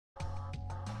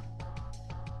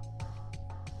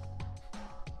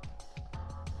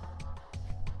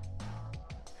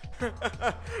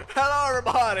Hello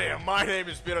everybody, my name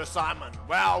is Peter Simon.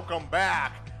 Welcome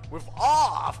back with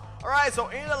Off. Alright, so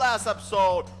in the last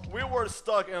episode, we were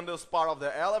stuck in this part of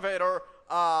the elevator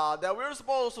that we were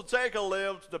supposed to take a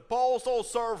lift to the postal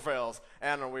service,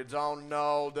 and we don't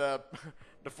know the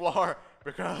floor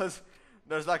because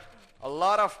there's like a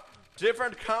lot of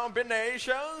different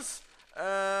combinations,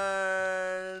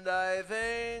 and I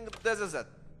think this is it.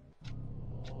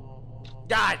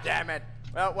 God damn it.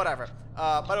 Well, whatever.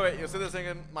 By the way, you see this thing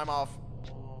in my mouth?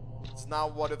 It's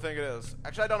not what you think it is.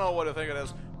 Actually, I don't know what you think it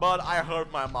is, but I hurt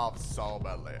my mouth so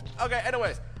badly. Okay,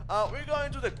 anyways, we're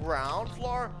going to the ground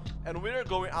floor, and we're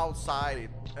going outside,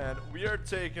 and we are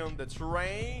taking the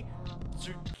train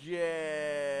to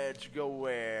go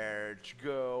where? To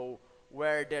go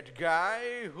where that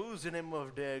guy? Who's the name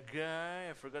of that guy?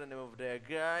 I forgot the name of that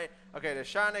guy. Okay, the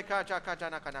shiny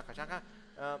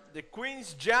the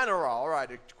Queen's General. Alright,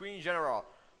 the Queen General.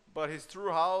 But his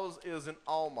true house is in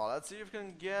Alma. Let's see if we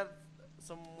can get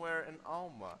somewhere in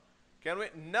Alma. Can we?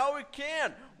 No, we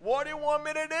can't. What do you want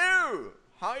me to do?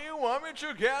 How you want me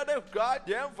to get the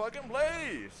goddamn fucking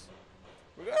place?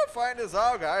 We gotta find this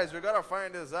out, guys. We gotta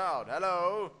find this out.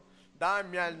 Hello?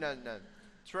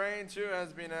 Train 2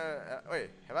 has been wait,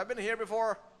 have I been here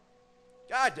before?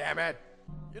 God damn it.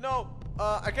 You know,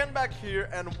 I came back here,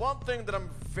 and one thing that I'm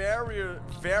very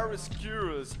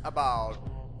curious about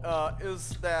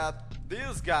is that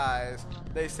these guys,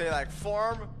 they say like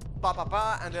form, pa pa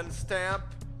pa, and then stamp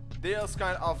this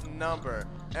kind of number.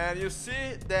 And you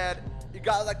see that it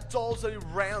got like totally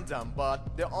random,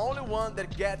 but the only one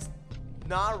that gets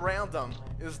not random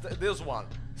is this one.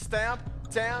 Stamp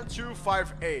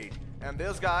 10258. And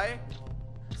this guy,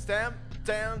 stamp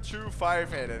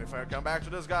 10258. And if I come back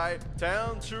to this guy,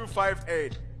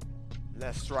 10258.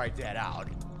 Let's try that out.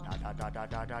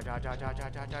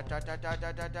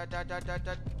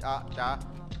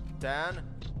 10,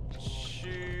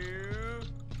 2,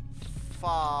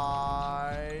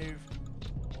 5,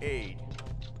 8.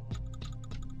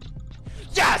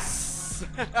 Yes!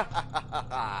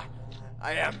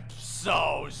 I am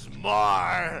so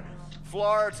smart.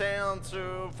 Floor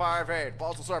 10258.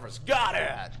 Postal service. Got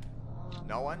it.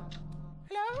 No one?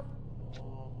 Hello?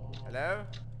 Hello?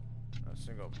 A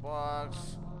single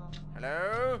box.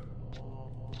 Hello?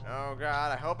 Oh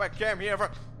god, I hope I came here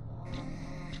for...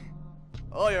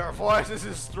 Oh, your voice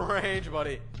is strange,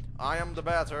 buddy. I am the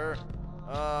better.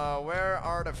 Where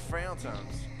are the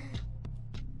phantoms?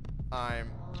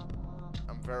 I'm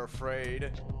very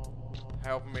afraid.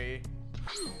 Help me.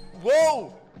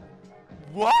 Whoa!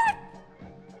 What?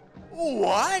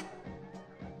 What?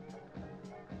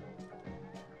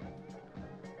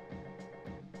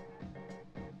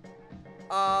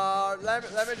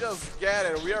 Let me just get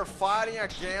it. We are fighting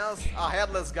against a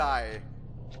headless guy.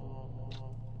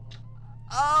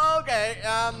 Okay,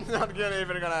 I'm not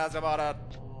even gonna ask about that.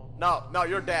 No,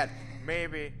 you're dead.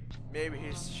 Maybe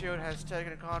his shield has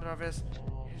taken control of his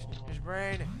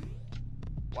brain.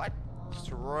 What?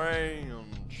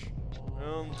 Strange.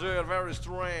 Indeed, very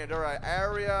strange. Alright,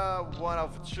 area 1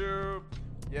 of 2.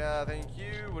 Yeah, thank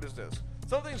you. What is this?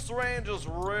 Something strange is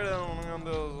written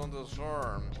on this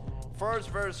form. First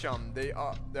version, they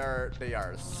are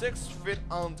 6 feet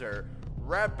under,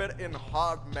 wrapped in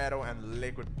hard metal and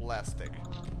liquid plastic.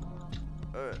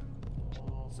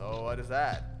 So what is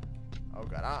that? Oh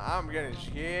god, I'm getting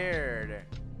scared.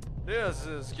 This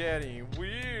is getting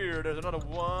weird. There's another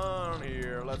one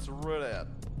here. Let's read it.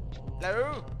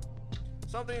 Hello?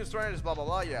 Something strange, blah blah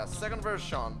blah. Yeah, second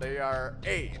version, they are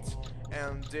 8,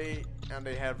 and they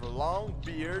have long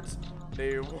beards.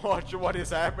 They watch what is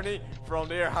happening from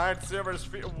their high silver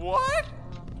sphere. What?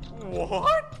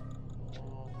 What?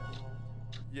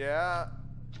 Yeah,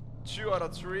 2 out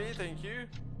of 3. Thank you.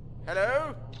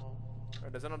 Hello? Oh,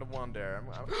 there's another one there.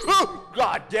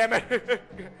 God damn it!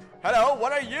 Hello,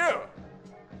 what are you?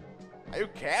 Are you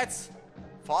cats?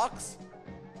 Fox?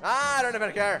 I don't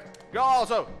even care. Go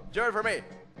also. Do it for me.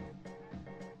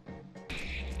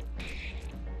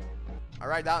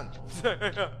 Alright, done.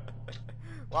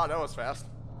 Wow, that was fast.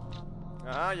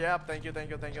 Yeah, thank you. Now,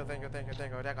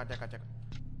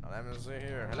 let me see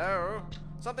here. Hello?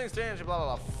 Something's changed, blah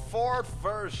blah blah. Fourth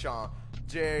version,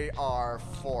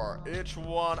 JR4. Each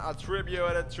one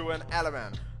attributed to an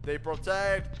element. They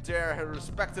protect their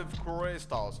respective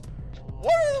crystals.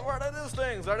 What are these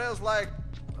things? Are these like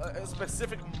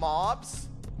specific mobs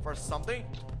for something?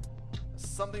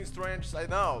 Something strange. I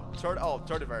know.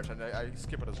 Third version. I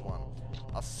skipped this one.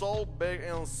 A soul big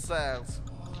insects.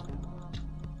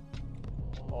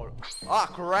 Oh. Ah,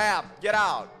 crap! Get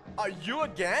out! Are you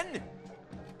again?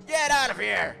 Get out of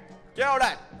here! Get out of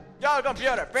that! Yo,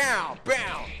 computer! Bam!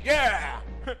 Bam! Yeah!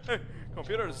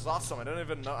 Computer is awesome. I don't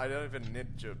even know. I don't even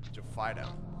need to fight him.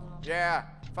 Yeah,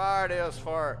 fire this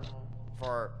for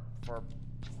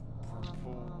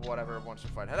whatever wants to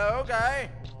fight. Hello,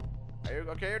 guy. Are you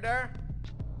okay there?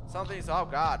 Something's. Oh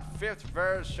God, 5th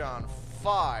version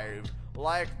 5.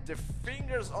 Like the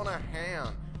fingers on a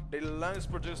hand. The lungs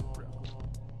produce.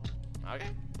 Okay.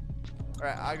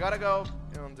 Alright, I gotta go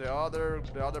on the other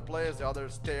place, the other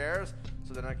stairs,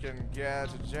 so then I can get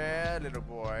to that little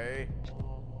boy.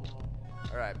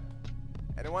 Alright.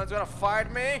 Anyone's gonna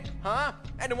fight me? Huh?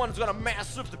 Anyone's gonna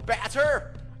mess with the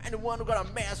batter? Anyone gonna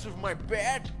mess with my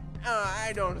bed?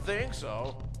 I don't think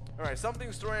so. Alright,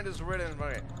 something strange is written in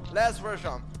my last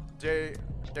version. There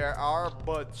are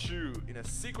but 2 in a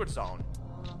secret zone.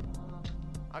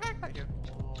 Okay, thank you.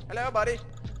 Hello, buddy.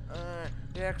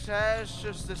 The access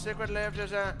to the secret lift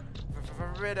is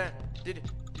forbidden. Did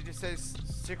you say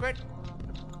secret?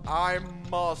 I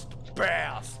must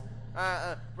pass.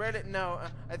 Really? No.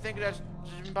 I think that's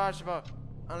impossible.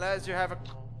 Unless you have a.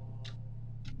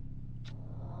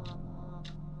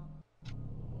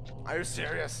 Are you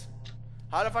serious?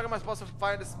 How the fuck am I supposed to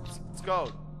find this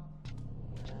code?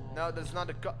 No, that's not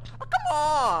the code. Oh, come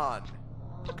on!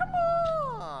 Oh, come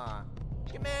on!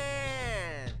 Come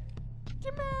on!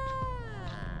 Come on!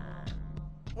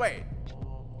 Wait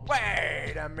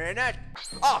a minute!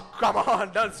 Oh, come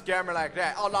on! Don't scare me like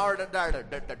that! Oh, no,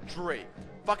 the tree!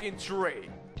 Fucking tree!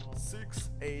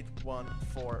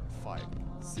 68145.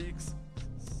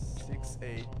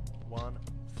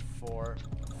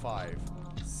 68145.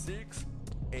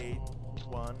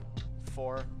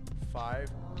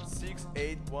 68145.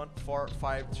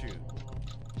 6814552.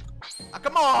 Ah,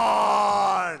 come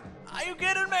on! Are you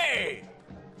kidding me?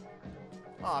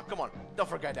 Oh, come on. Don't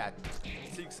forget that.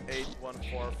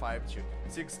 6814552.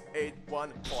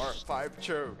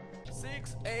 6814552.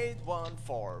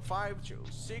 6814552.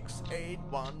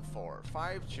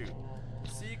 6814552.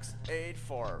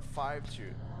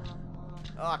 68452.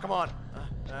 Ah, come on.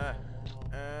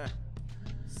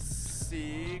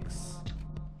 6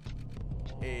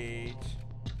 8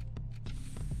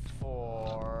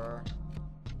 4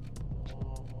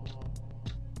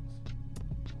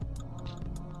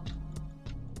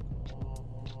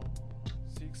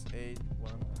 6 8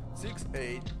 1 6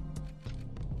 8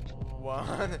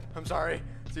 1 I'm sorry.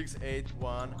 6 8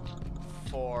 1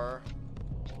 4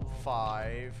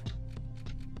 5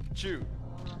 2.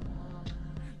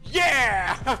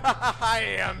 Yeah! I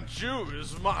am too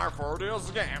smart for this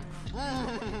game.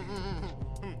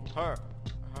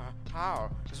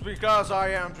 How? It's because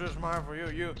I am too smart for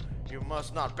you. You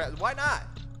must not bet. Why not?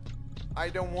 I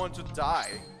don't want to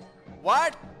die.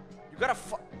 What? You gotta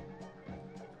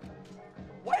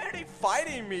Why are they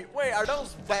fighting me? Wait, are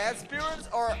those bad spirits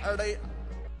or are they?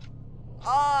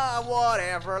 Ah,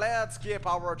 whatever. Let's skip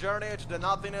our journey to the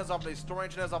nothingness of the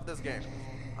strangeness of this game.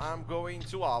 I'm going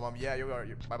to album. Yeah, you are.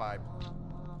 Bye.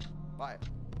 Bye.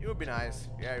 You would be nice.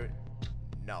 Yeah.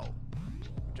 No.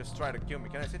 Just try to kill me.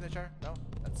 Can I sit in the chair? No?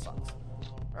 That sucks.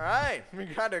 Alright. We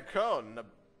got a code.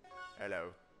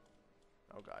 Hello.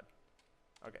 Oh god.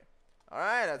 Okay.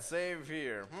 Alright, let's save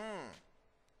here.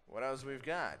 What else we've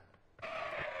got?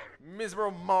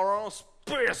 Miserable morons,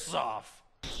 piss off!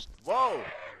 Whoa!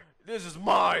 This is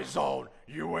my zone.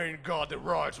 You ain't got the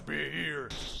right to be here.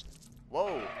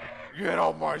 Whoa! Get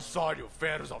off my side, you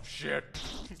phantoms of shit!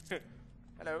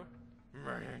 Hello.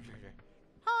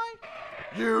 Hi.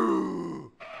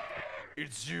 You!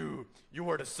 It's you. You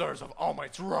are the source of all my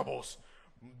troubles.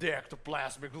 The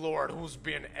ectoplasmic lord who's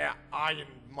been eyeing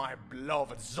my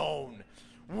beloved zone.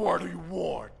 What do you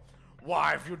want?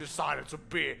 Why have you decided to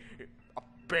be a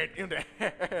pain in the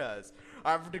ass?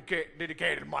 I've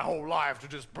dedicated my whole life to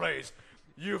this place.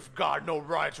 You've got no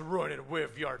right to ruin it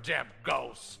with your damn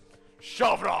ghosts.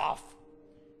 Shove it off!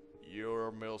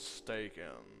 You're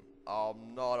mistaken.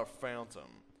 I'm not a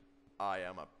phantom. I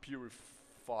am a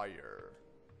purifier.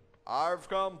 I've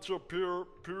come to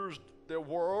purge the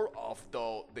world of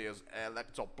these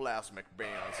ectoplasmic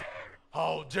beings.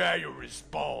 How dare you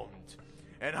respond?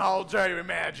 And how dare you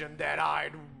imagine that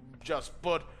I'd just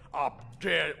put up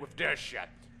there with this shit?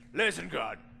 Listen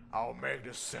good, I'll make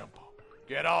this simple.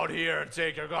 Get out here and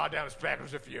take your goddamn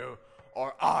specters with you,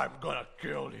 or I'm gonna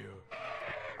kill you.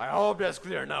 I hope that's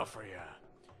clear enough for you.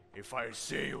 If I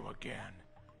see you again,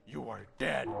 you are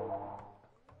dead.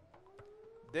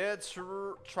 This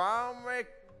traumatic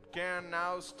can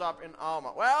now stop in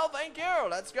Alma. Well, thank you.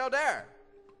 Let's go there.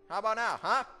 How about now,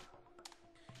 huh?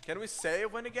 Can we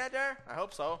save when we get there? I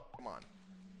hope so. Come on.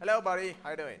 Hello, buddy. How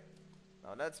you doing?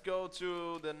 Now let's go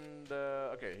to the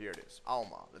okay, here it is.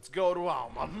 Alma. Let's go to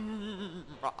Alma.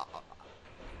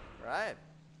 Right.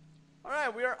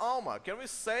 Alright, we are Alma. Can we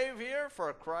save here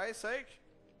for Christ's sake?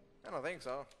 I don't think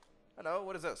so. Hello,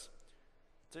 what is this?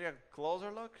 Take a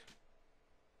closer look.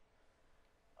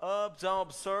 Up, down,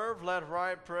 observe, left,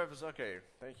 right, preface. Okay,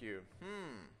 thank you.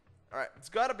 Alright, it's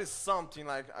gotta be something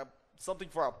like something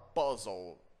for a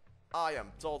puzzle. I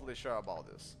am totally sure about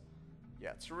this.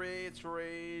 Yeah, tree,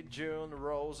 June,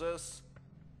 roses.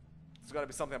 It's gotta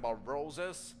be something about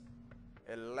roses.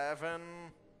 11.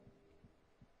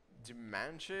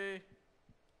 Dimanche.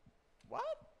 What?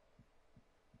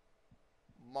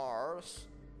 Mars.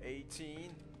 18.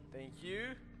 Thank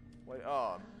you. Wait,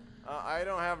 I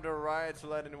don't have the right to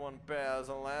let anyone pass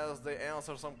unless they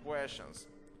answer some questions.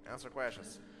 Answer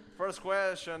questions. First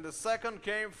question. The second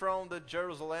came from the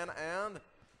Jerusalem and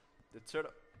the third.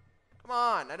 Come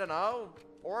on, I don't know.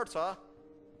 Orta.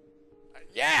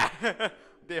 Yeah!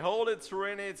 The Holy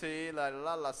Trinity,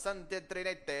 la Santa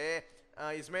Trinité,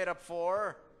 is made up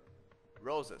for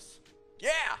roses.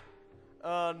 Yeah!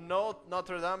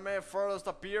 Notre Dame first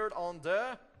appeared on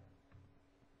the...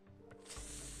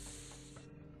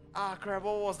 Ah, crap,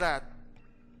 what was that?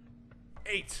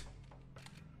 8.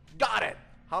 Got it!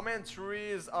 How many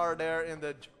trees are there in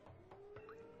the...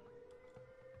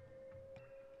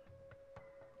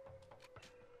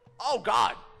 Oh,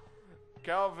 God!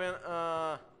 Calvin,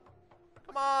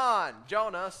 come on,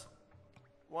 Jonas.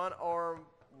 One or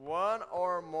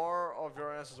more of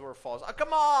your answers were false.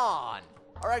 Come on!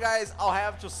 Alright guys, I'll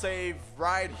have to save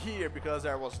right here because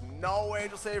there was no way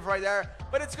to save right there.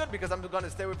 But it's good because I'm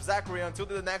gonna stay with Zachary until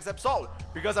the next episode.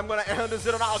 Because I'm gonna end this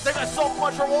video now. Thank you so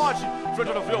much for watching. If you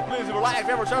enjoyed the video, please leave a like,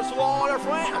 favorite, share to all your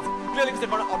friends. The links in the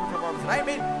corner of the video. I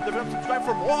mean, the video, subscribe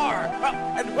for more. Well,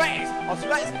 anyways, I'll see you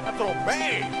guys after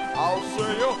May. I'll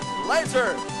see you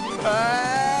later.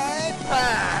 Bye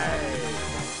bye.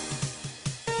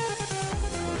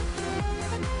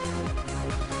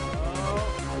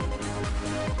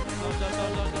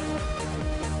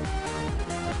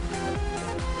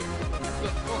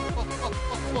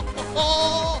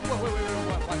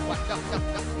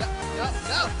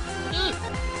 No!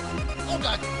 Oh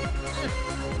God!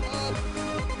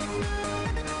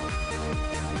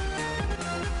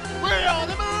 We're on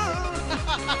the moon!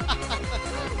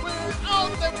 We're on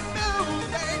the moon,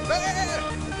 baby!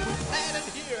 We landed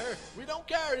here. We don't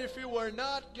care if you were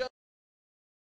not good.